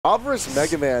Rob versus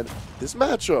Megaman, this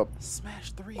matchup.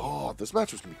 Smash 3. Oh, this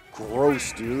match was gonna be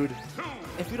gross, dude.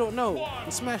 If you don't know,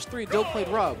 in Smash 3, Dill played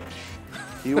Rob.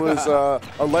 He was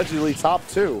allegedly top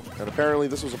 2, and apparently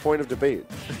this was a point of debate.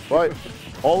 But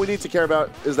all we need to care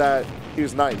about is that he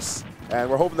was nice. And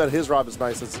we're hoping that his Rob is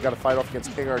nice since he's got to fight off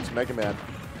against KingArc's Megaman.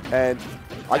 And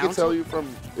I can tell you from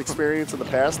experience in the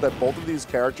past that both of these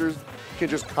characters can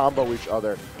just combo each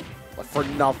other like, for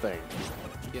nothing.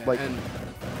 Yeah, like, and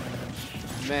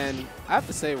man, I have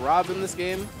to say, Rob in this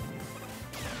game,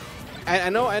 I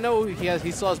know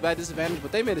he still has bad disadvantage,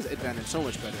 but they made his advantage so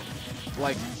much better.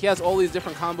 Like, he has all these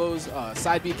different combos,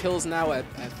 side B kills now at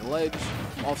the ledge,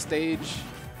 off stage,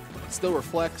 still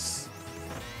reflects.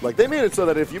 Like, they made it so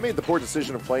that if you made the poor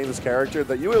decision of playing this character,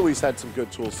 that you at least had some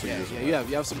good tools to use. Yeah,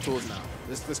 you have some tools now.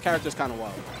 This character's kind of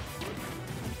wild.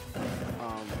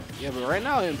 Yeah, but right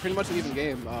now, in pretty much an even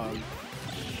game,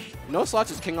 no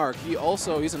slouch is KingArc.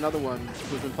 He's another one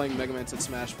who's been playing Megaman since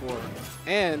Smash 4,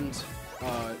 and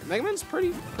Megaman's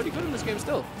pretty good in this game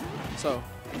still. So,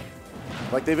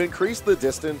 like, they've increased the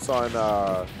distance on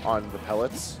the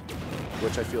pellets,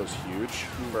 which I feel is huge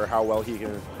for how well he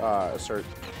can assert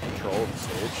control of the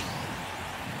stage.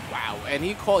 Wow, and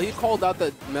he called out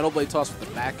the Metal Blade toss with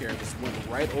the back air, just went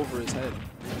right over his head.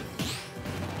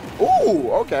 Ooh,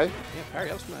 okay. Yeah,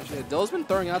 parry up smash. Yeah, Dill's been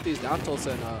throwing out these down tilts,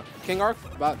 and KingArc,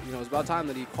 it's about time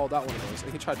that he called out one of those,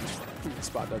 and he tried to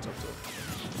spot dodge up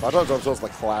tilt. Spot dodge up tilt is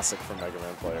like classic for Mega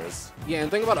Man players. Yeah,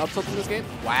 and think about up tilt in this game.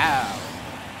 Wow.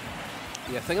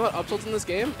 Yeah, think about up tilt in this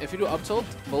game. If you do up tilt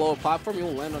below a platform, you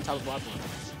will land on top of the platform.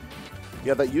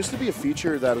 Yeah, that used to be a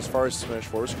feature that, as far as Smash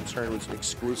 4 is concerned, was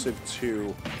exclusive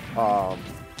to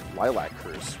Lilac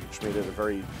Cruise, which made it a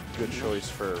very good choice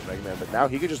for Mega Man. But now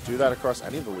he could just do that across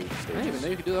any of the league stages. I didn't even know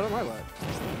you could do that on Lilac.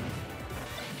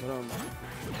 But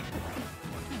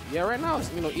yeah, right now,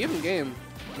 even game.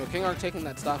 KingArc taking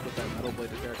that stock with that Metal Blade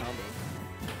to fair combo.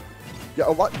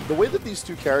 Yeah, the way that these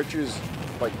two characters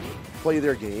like play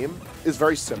their game is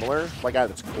very similar, like at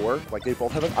its core. Like, they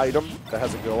both have an item that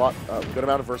has a good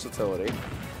amount of versatility.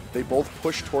 They both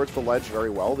push towards the ledge very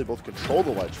well. They both control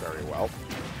the ledge very well.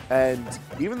 And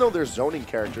even though they're zoning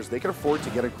characters, they can afford to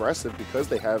get aggressive because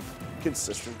they have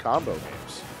consistent combo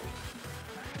games.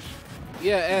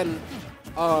 Yeah, and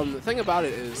the thing about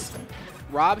it is,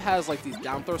 Rob has like these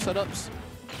down throw setups,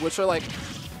 which are like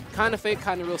kind of fake,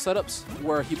 kind of real setups,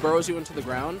 where he burrows you into the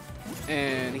ground,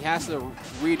 and he has to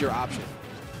read your option.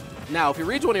 Now, if he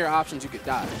reads one of your options, you could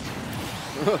die.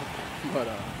 But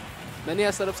then he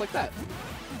has setups like that.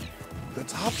 The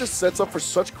top just sets up for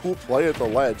such cool play at the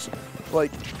ledge.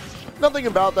 Like, nothing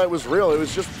about that was real. It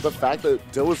was just the fact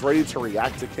that Dill was ready to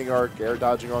react to KingArc air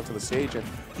dodging onto the stage, and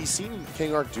he's seen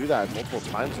KingArc do that multiple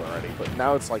times already. But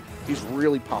now it's like he's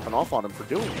really popping off on him for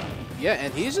doing that. Yeah,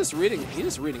 and he's just reading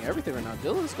everything right now.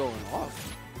 Dill is going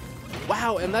off.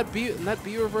 Wow, and that B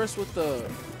reverse with the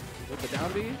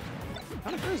down B,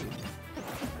 kind of crazy.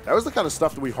 That was the kind of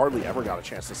stuff that we hardly ever got a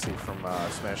chance to see from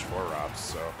Smash 4 Robs.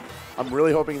 So I'm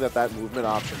really hoping that that movement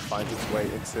option finds its way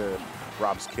into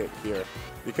Rob's kit here,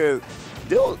 because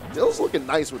Dill's looking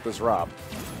nice with this Rob.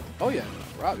 Oh yeah,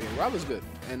 Rob is good,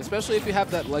 and especially if you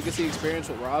have that legacy experience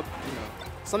with Rob,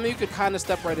 something you could kind of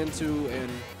step right into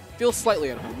and feel slightly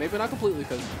at home. Maybe not completely,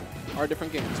 because are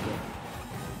different games, but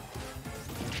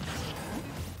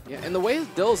yeah. And the way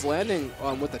Dill's landing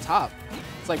with the top,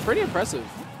 it's like pretty impressive.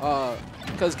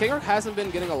 Because KingArc hasn't been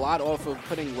getting a lot off of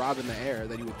putting Rob in the air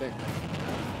that you would think.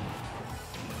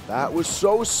 That was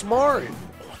so smart.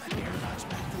 Oh, that air dodge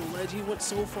back to the ledge. He went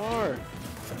so far.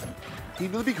 He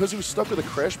knew because he was stuck with a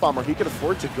crash bomber, he could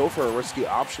afford to go for a risky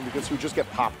option because he would just get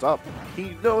popped up.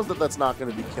 He knows that that's not going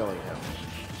to be killing him.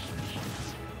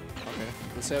 Okay,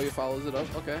 let's see how he follows it up.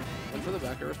 Okay, went for the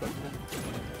back air, respectable.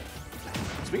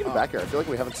 Speaking of back air, I feel like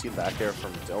we haven't seen back air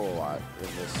from Dill a lot in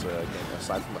this game,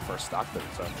 aside from the first stock thing.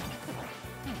 So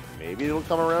maybe it'll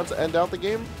come around to end out the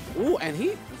game. Ooh, and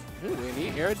he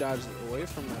air dodged away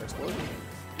from that explosion.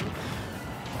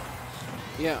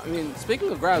 Yeah, I mean, speaking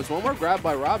of grabs, one more grab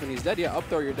by Rob and he's dead. Yeah, up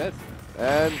throw, you're dead.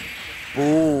 And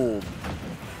boom.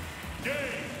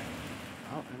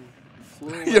 Oh, and flew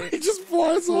away. Yeah, he just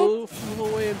flies up. Flew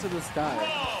away into the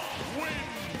sky.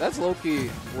 That's low-key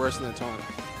worse than a taunt.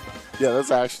 Yeah,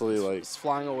 that's actually like... He's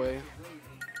flying away.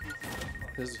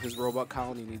 His robot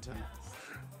colony needs him.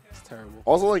 It's terrible.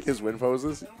 Also, like, his win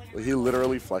poses, he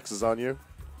literally flexes on you.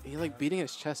 He like beating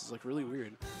his chest is like really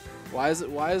weird. Why is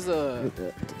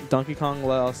Donkey Kong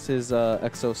lost his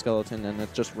exoskeleton, and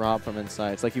it's just Rob from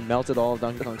inside. It's like you melted all of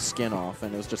Donkey Kong's skin off,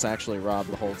 and it was just actually Rob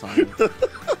the whole time.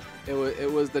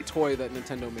 It was the toy that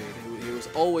Nintendo made. It was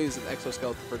always an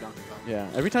exoskeleton for Donkey Kong. Yeah.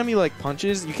 Every time he like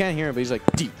punches, you can't hear him, but he's like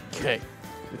DK.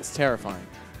 It's terrifying.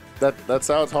 That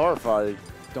sounds horrifying.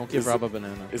 Don't give Rob a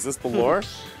banana. Is this the lore?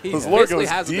 He This lore basically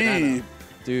goes has a banana. deep.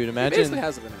 Dude, He imagine. basically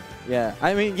has a banana. Yeah,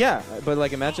 I mean, yeah, but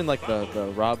like imagine like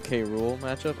the Rob K. Rule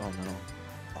matchup. Oh no.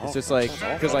 It's just like,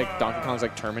 because like Donkey Kong's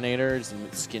like Terminators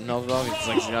and skin melted off. It's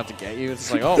like, you have to get you. It's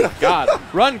just like, oh my god,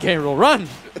 run, K. Rule, run!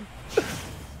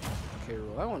 K.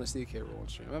 Rool. I want to see K. Rool on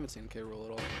stream. I haven't seen K. Rool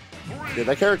at all. Yeah,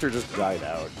 that character just died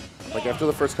out. Like after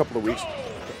the first couple of weeks,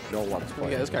 no one was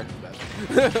playing. Yeah, this character's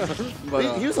bad.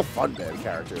 But he was a fun bad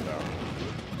character though.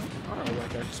 I don't know what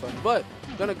character's fun. But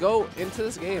gonna go into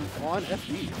this game on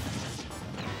FD.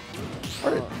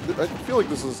 All right, I feel like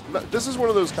this is one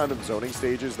of those kind of zoning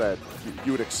stages that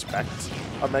you would expect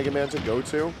a Mega Man to go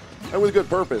to, and with good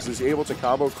purpose. He's able to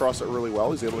combo cross it really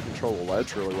well. He's able to control the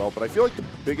ledge really well. But I feel like the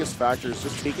biggest factor is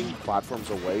just taking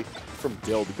platforms away from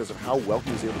Dill because of how well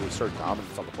he was able to assert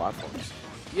dominance on the platforms.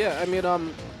 Yeah, I mean, I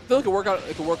feel like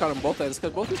it could work out on both ends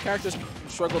because both these characters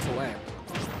struggle to land.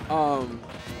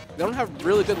 They don't have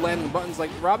really good landing buttons.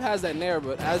 Like Rob has that nair,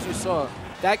 but as you saw,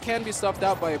 that can be stuffed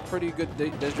out by a pretty good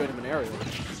disjointed aerial.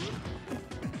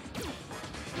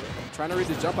 Trying to read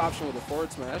the jump option with a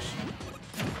forward smash.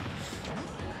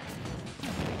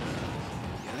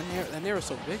 Yeah, that nair is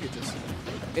so big.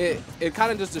 It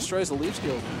kind of just destroys the leaf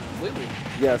skill completely.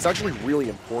 Yeah, it's actually really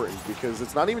important because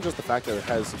it's not even just the fact that it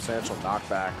has substantial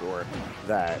knockback or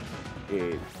that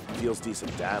it deals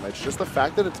decent damage. Just the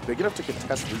fact that it's big enough to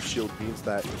contest leaf shield means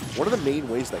that one of the main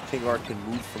ways that KingArc can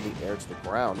move from the air to the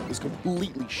ground is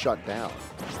completely shut down.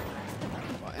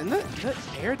 And that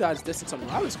air dodge distance on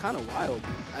Rob is kind of wild.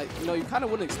 You kind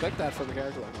of wouldn't expect that from a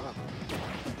character like Rob.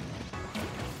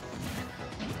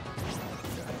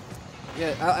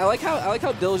 Yeah, I like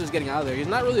how Dill is just getting out of there. He's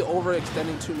not really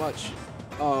overextending too much.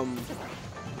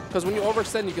 Because when you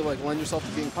overextend, you can like lend yourself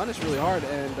to being punished really hard,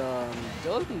 and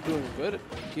Dill has been doing good,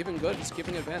 keeping good, just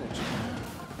keeping advantage.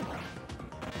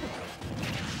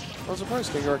 I'm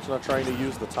surprised KingArc's not trying to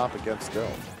use the top against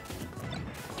Dill.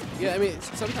 Yeah, I mean,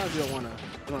 sometimes you don't want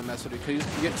to mess with it because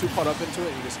you get too caught up into it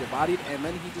and you just get bodied, and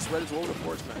then he just read his roll with a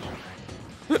forward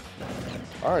smash.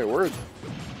 All right, word.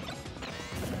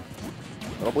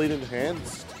 Metal Blade in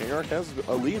hands. KingArc has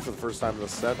a lead for the first time in the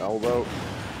set, although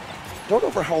don't know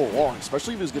for how long,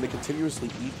 especially if he's going to continuously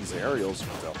eat these aerials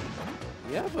from Dill.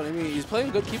 Yeah, but I mean, he's playing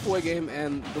a good keep-away game,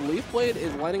 and the Leaf Blade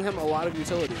is lending him a lot of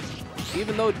utility.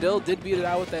 Even though Dill did beat it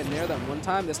out with that nair that one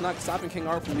time, that's not stopping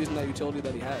KingArc from using that utility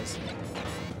that he has.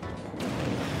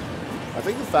 I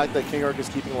think the fact that KingArc is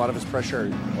keeping a lot of his pressure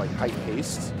like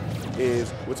high-paced is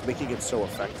what's making it so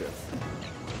effective.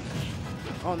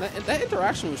 Oh, and that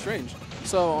interaction was strange.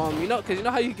 So, because you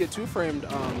know how you get two-framed,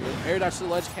 your air dash to the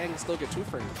ledge can still get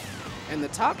two-framed. And the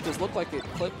top just looked like it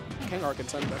clipped KingArc and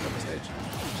sent him back up the stage.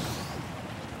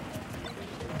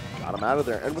 Got him out of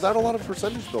there, and without a lot of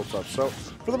percentage built up. So,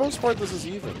 for the most part, this is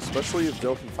even, especially if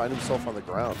Dill can find himself on the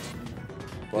ground.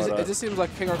 But, it just seems like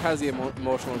KingArc has the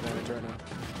emotional advantage right now.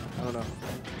 I don't know.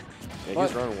 Yeah,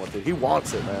 he's running with it. He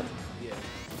wants it, man. Yeah.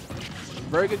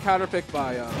 Very good counter pick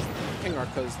by KingArc,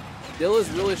 because Dill is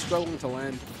really struggling to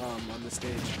land on this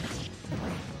stage.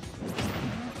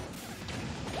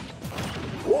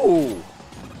 Ooh!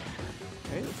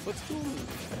 Okay, the footstool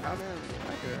out there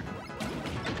back there.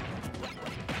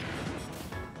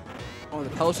 Oh, and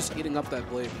the pellet's just eating up that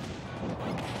blade.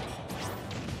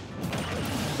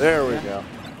 There we go.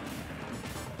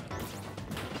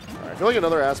 All right, I feel like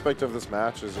another aspect of this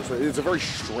match is it's a very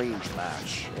strange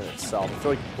match in itself. I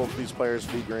feel like both of these players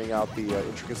figuring out the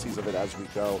intricacies of it as we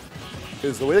go.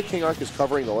 Because the way that KingArc is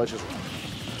covering the ledge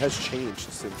has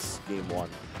changed since game one.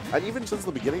 And even since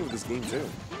the beginning of this game, too.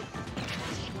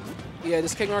 Yeah,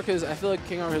 this KingArc is, I feel like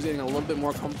KingArc is getting a little bit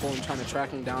more comfortable in trying to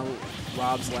tracking down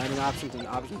Rob's landing options and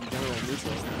options in general and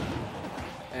neutral.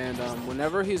 And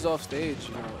whenever he's off stage,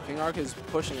 KingArc is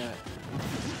pushing it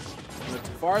as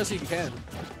far as he can.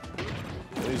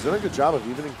 And he's done a good job of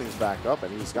evening things back up,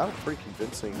 and he's got a pretty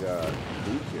convincing lead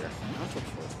here.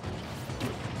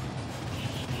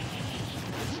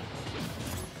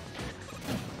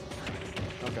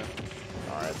 Okay.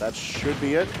 All right, that should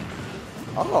be it.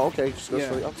 Oh, okay. Just goes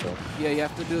for the up tilt. Yeah, you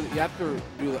have to do the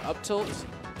up tilt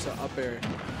to up air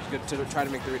to try to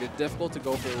make the read. It's difficult to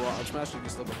go for the raw up smash. You can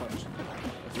still go punish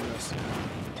if you miss.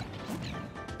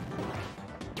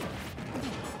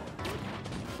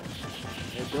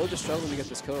 Yeah, Dill just struggling to get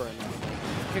this kill right now.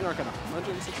 KingArc at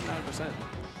 169%.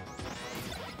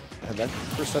 And that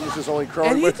percentage is only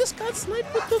growing. And he just got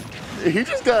sniped with the. He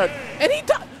just got. And he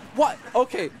died. What?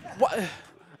 Okay. What?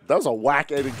 That was a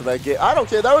whack ending to that game. I don't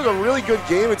care. That was a really good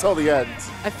game until the end.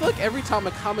 I feel like every time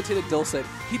a commentator Dill said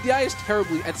he dies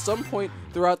terribly at some point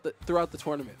throughout the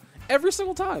tournament. every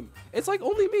single time. It's like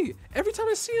only me. Every time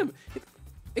I see him,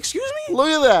 excuse me? Look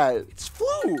at that. It's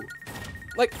flu.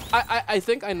 Like, I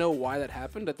think I know why that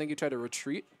happened. I think he tried to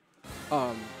retreat.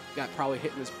 Got probably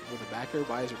hit with a back air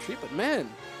by his retreat, but man.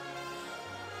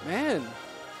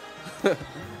 I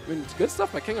mean, it's good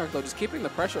stuff by KingArc, though. Just keeping the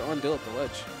pressure on Dill at the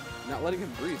ledge. Not letting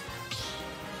him breathe.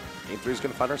 Game 3 is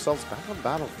going to find ourselves back on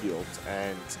Battlefield.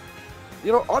 And,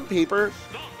 you know, on paper,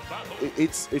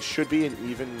 it should be an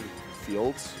even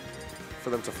field for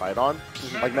them to fight on.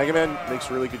 Like, Megaman makes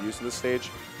really good use of this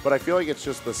stage, but I feel like it's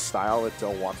just the style that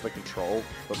Dill wants to control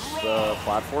the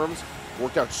platforms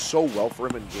worked out so well for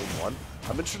him in Game 1.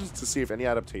 I'm interested to see if any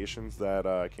adaptations that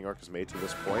KingArc has made to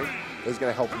this point is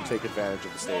going to help him take advantage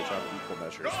of the stage on equal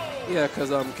measures. Yeah,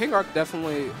 because KingArc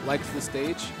definitely likes the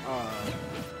stage.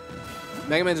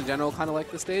 Megamans in general kind of like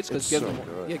the stage because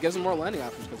it gives him more landing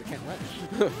options because it can't land.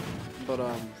 But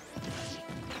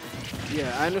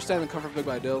yeah, I understand the comfort pick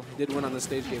by Dill. He did win on this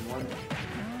stage Game 1.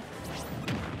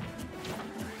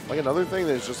 Like another thing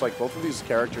that is just like both of these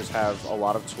characters have a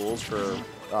lot of tools for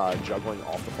juggling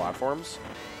off the platforms.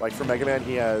 Like for Megaman,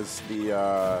 he has the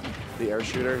air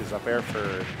shooter, his up air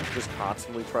for just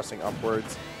constantly pressing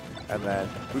upwards. And then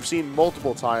we've seen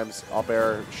multiple times up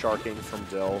air sharking from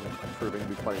Dill, proving to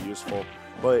be quite useful.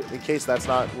 But in case that's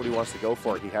not what he wants to go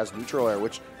for, he has neutral air,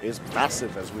 which is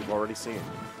massive, as we've already seen.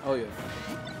 Oh yeah.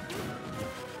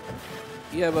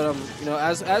 Yeah, but you know,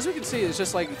 as we can see, it's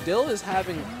just like Dill is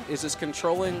just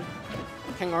controlling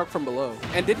KingArc from below.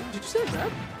 And did you see that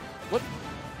grab? What?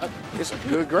 It's a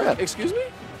good grab. Excuse me?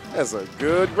 That's a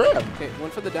good grab. Okay,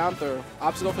 went for the down throw.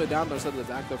 Obstacle for the down throw instead of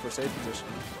the back throw for safe position.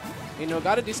 You know,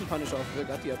 got a decent punish off of it.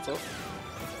 Got the up tilt.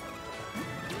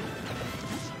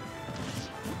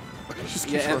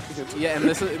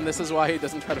 And this is why he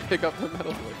doesn't try to pick up the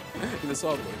metal blade in the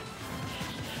saw blade.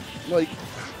 Like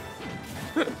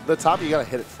the top, you gotta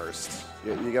hit it first.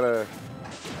 You gotta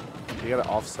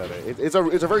offset it. It's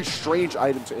a very strange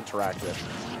item to interact with.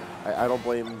 I don't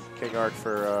blame KingArc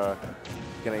for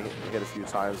getting hit a few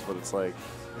times, but it's like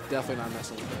definitely not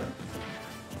messing with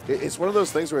it. It's one of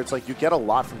those things where it's like you get a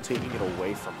lot from taking it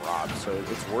away from Rob, so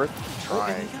it's worth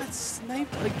trying. And he got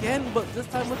sniped again, but this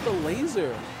time with the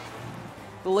laser.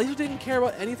 The laser didn't care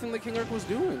about anything that KingArc was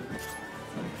doing.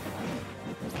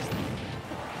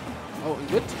 Oh, and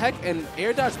good tech and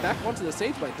air dodge back onto the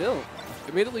stage by Dill.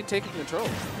 Immediately taking control. I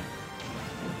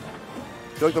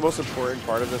feel like the most important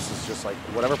part of this is just like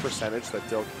whatever percentage that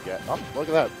Dill can get. Oh, look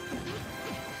at that.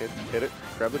 Hit it,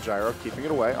 grab the gyro, keeping it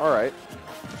away. All right.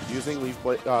 Using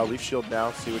Leaf Shield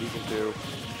now, see what he can do.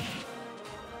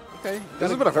 Okay. This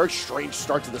has been a very strange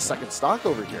start to the second stock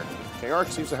over here. KingArc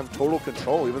seems to have total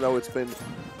control, even though it's been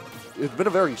a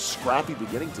very scrappy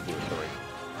beginning to Game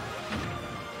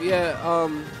 3. Yeah,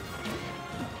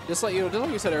 just like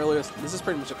you said earlier, this is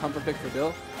pretty much a comfort pick for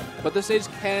Dill, but this stage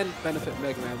can benefit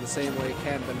Megaman the same way it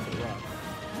can benefit Rob.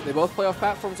 They both play off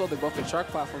platforms well, they both can shark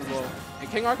platforms well, and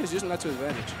KingArc is using that to his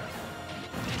advantage.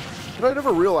 You know, I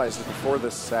never realized it before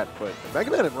this set, but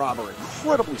Megaman and Rob are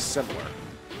incredibly similar.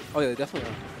 Oh yeah, they definitely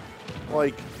are.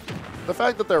 Like, the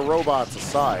fact that they're robots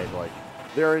aside, like,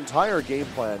 their entire game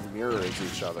plan mirrors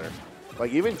each other.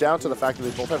 Like, even down to the fact that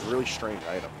they both have really strange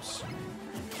items.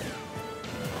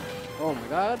 Oh my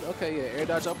god, okay, yeah, air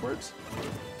dodge upwards.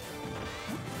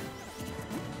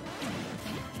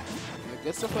 Yeah,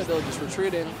 good stuff by Dill, just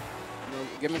retreating,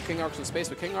 giving KingArc some space,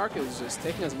 but KingArc is just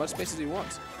taking as much space as he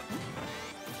wants.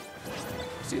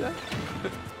 See that?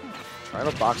 Trying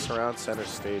to box around center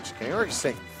stage. KingArc is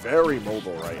staying very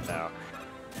mobile right now.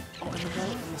 Oh,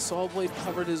 and the saw blade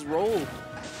covered his roll.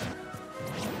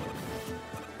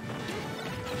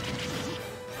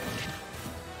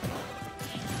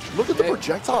 Look at the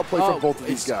projectile play from both of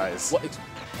these guys.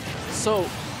 So,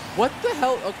 what the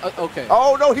hell? Okay.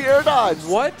 Oh no, he air dodged.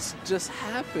 What just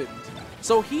happened?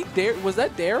 So he dared. Was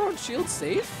that dare on shield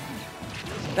safe?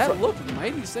 That looked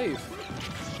mighty safe.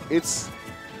 It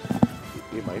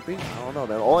might be. I don't know,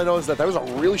 man. All I know is that was a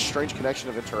really strange connection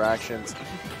of interactions.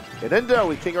 It ended out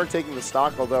with KingArc taking the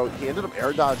stock, although he ended up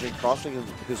air dodging, crossing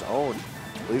his own.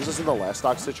 Leaves us in the last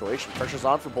stock situation. Pressure's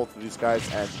on for both of these guys,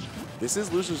 and this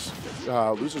is losers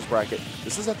bracket.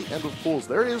 This is at the end of pools.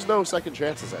 There is no second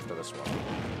chances after this one.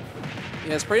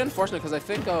 Yeah, it's pretty unfortunate because I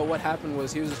think what happened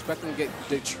was he was expecting to get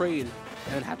betrayed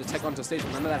and then have to tech onto stage,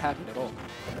 but none of that happened at all.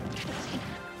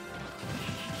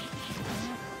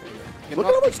 Look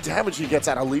at how much damage he gets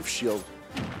out of Leaf Shield.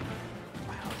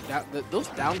 Wow, those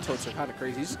down tilts are kind of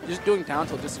crazy. He's just doing down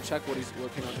tilt just to check what KingArc is going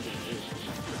to do.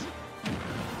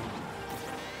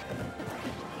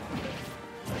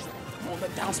 Oh,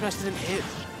 that down smash didn't hit.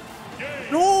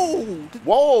 No!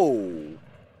 Whoa!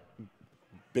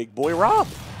 Big boy Rob.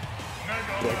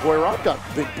 Big boy Rob got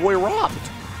big boy robbed.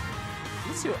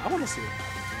 Let's see. I want to see it.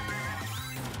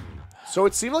 So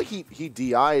it seemed like he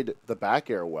DI'd the back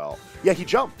air well. Yeah, he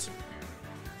jumped.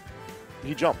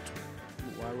 He jumped.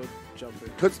 Why would jumping?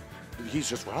 Because he's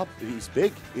just Rob. He's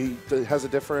big. He has a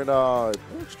different. That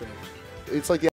looks strange. It's like the